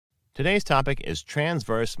Today's topic is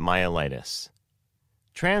transverse myelitis.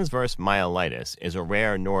 Transverse myelitis is a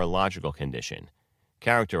rare neurological condition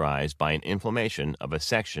characterized by an inflammation of a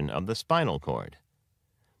section of the spinal cord.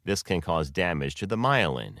 This can cause damage to the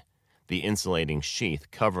myelin, the insulating sheath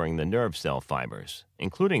covering the nerve cell fibers,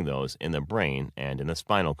 including those in the brain and in the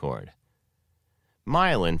spinal cord.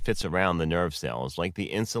 Myelin fits around the nerve cells like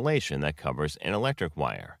the insulation that covers an electric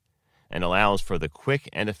wire, and allows for the quick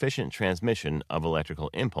and efficient transmission of electrical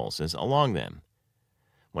impulses along them.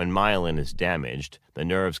 When myelin is damaged, the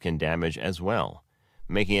nerves can damage as well,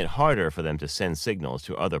 making it harder for them to send signals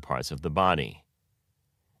to other parts of the body.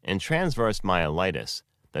 In transverse myelitis,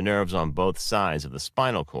 the nerves on both sides of the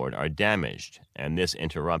spinal cord are damaged, and this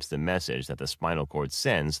interrupts the message that the spinal cord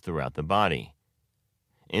sends throughout the body.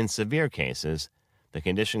 In severe cases, the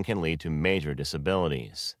condition can lead to major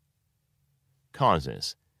disabilities.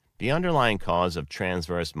 Causes. The underlying cause of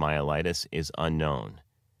transverse myelitis is unknown.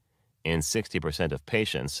 In 60% of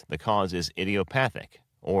patients, the cause is idiopathic,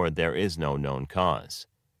 or there is no known cause.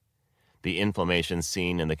 The inflammation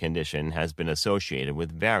seen in the condition has been associated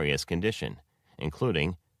with various conditions,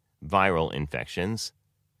 including viral infections.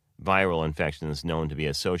 Viral infections known to be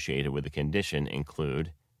associated with the condition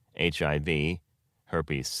include HIV,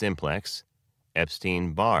 herpes simplex,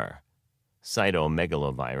 Epstein-Barr,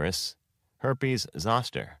 cytomegalovirus, herpes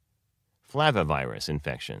zoster, flavivirus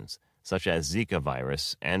infections such as Zika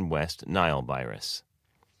virus and West Nile virus.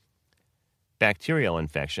 Bacterial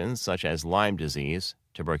infections such as Lyme disease,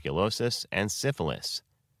 tuberculosis, and syphilis.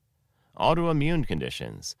 Autoimmune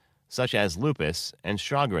conditions such as lupus and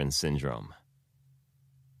Sjogren's syndrome.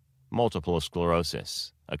 Multiple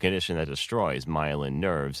sclerosis, a condition that destroys myelin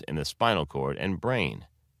nerves in the spinal cord and brain.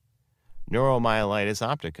 Neuromyelitis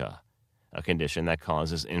optica, a condition that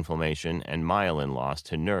causes inflammation and myelin loss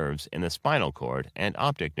to nerves in the spinal cord and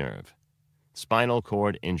optic nerve. Spinal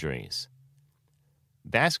cord injuries.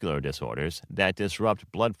 Vascular disorders that disrupt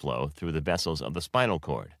blood flow through the vessels of the spinal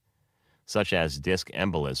cord, such as disc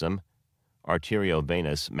embolism,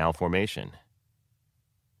 arteriovenous malformation.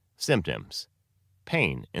 Symptoms.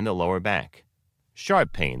 Pain in the lower back.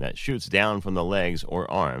 Sharp pain that shoots down from the legs or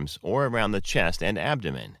arms or around the chest and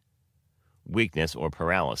abdomen. Weakness or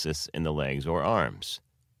paralysis in the legs or arms.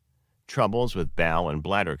 Troubles with bowel and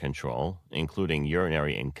bladder control, including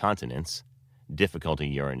urinary incontinence,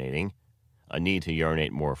 difficulty urinating, a need to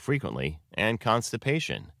urinate more frequently, and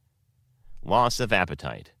constipation. Loss of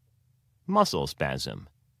appetite. Muscle spasm.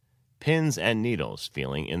 Pins and needles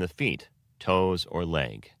feeling in the feet, toes, or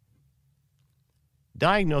leg.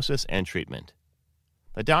 Diagnosis and treatment.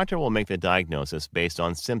 The doctor will make the diagnosis based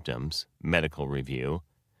on symptoms, medical review,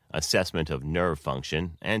 assessment of nerve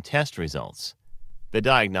function, and test results. The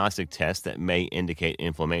diagnostic tests that may indicate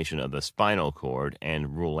inflammation of the spinal cord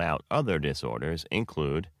and rule out other disorders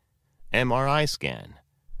include MRI scan,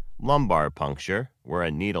 lumbar puncture, where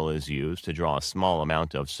a needle is used to draw a small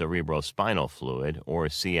amount of cerebrospinal fluid, or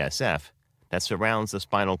CSF, that surrounds the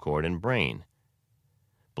spinal cord and brain.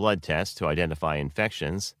 Blood tests to identify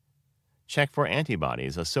infections. Check for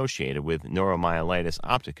antibodies associated with neuromyelitis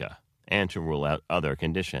optica and to rule out other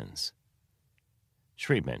conditions.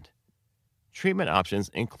 Treatment. Treatment options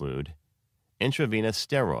include intravenous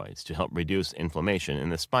steroids to help reduce inflammation in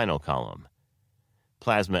the spinal column,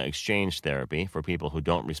 plasma exchange therapy for people who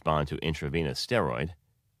don't respond to intravenous steroid,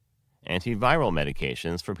 antiviral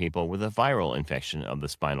medications for people with a viral infection of the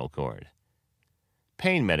spinal cord,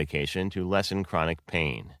 pain medication to lessen chronic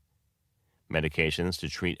pain, medications to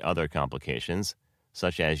treat other complications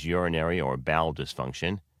such as urinary or bowel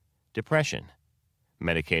dysfunction, depression,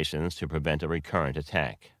 medications to prevent a recurrent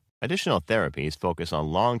attack. Additional therapies focus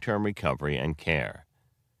on long-term recovery and care.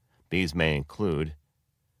 These may include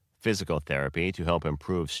physical therapy to help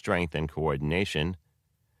improve strength and coordination.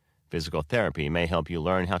 Physical therapy may help you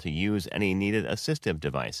learn how to use any needed assistive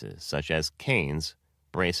devices, such as canes,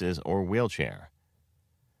 braces, or wheelchair.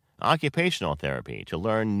 Occupational therapy to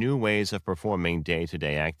learn new ways of performing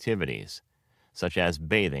day-to-day activities, such as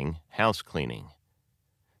bathing, house cleaning.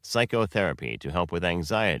 Psychotherapy to help with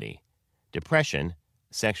anxiety, depression,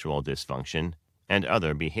 sexual dysfunction, and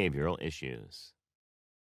other behavioral issues.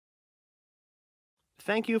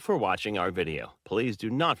 Thank you for watching our video. Please do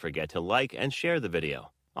not forget to like and share the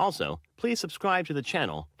video. Also, please subscribe to the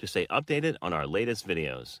channel to stay updated on our latest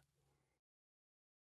videos.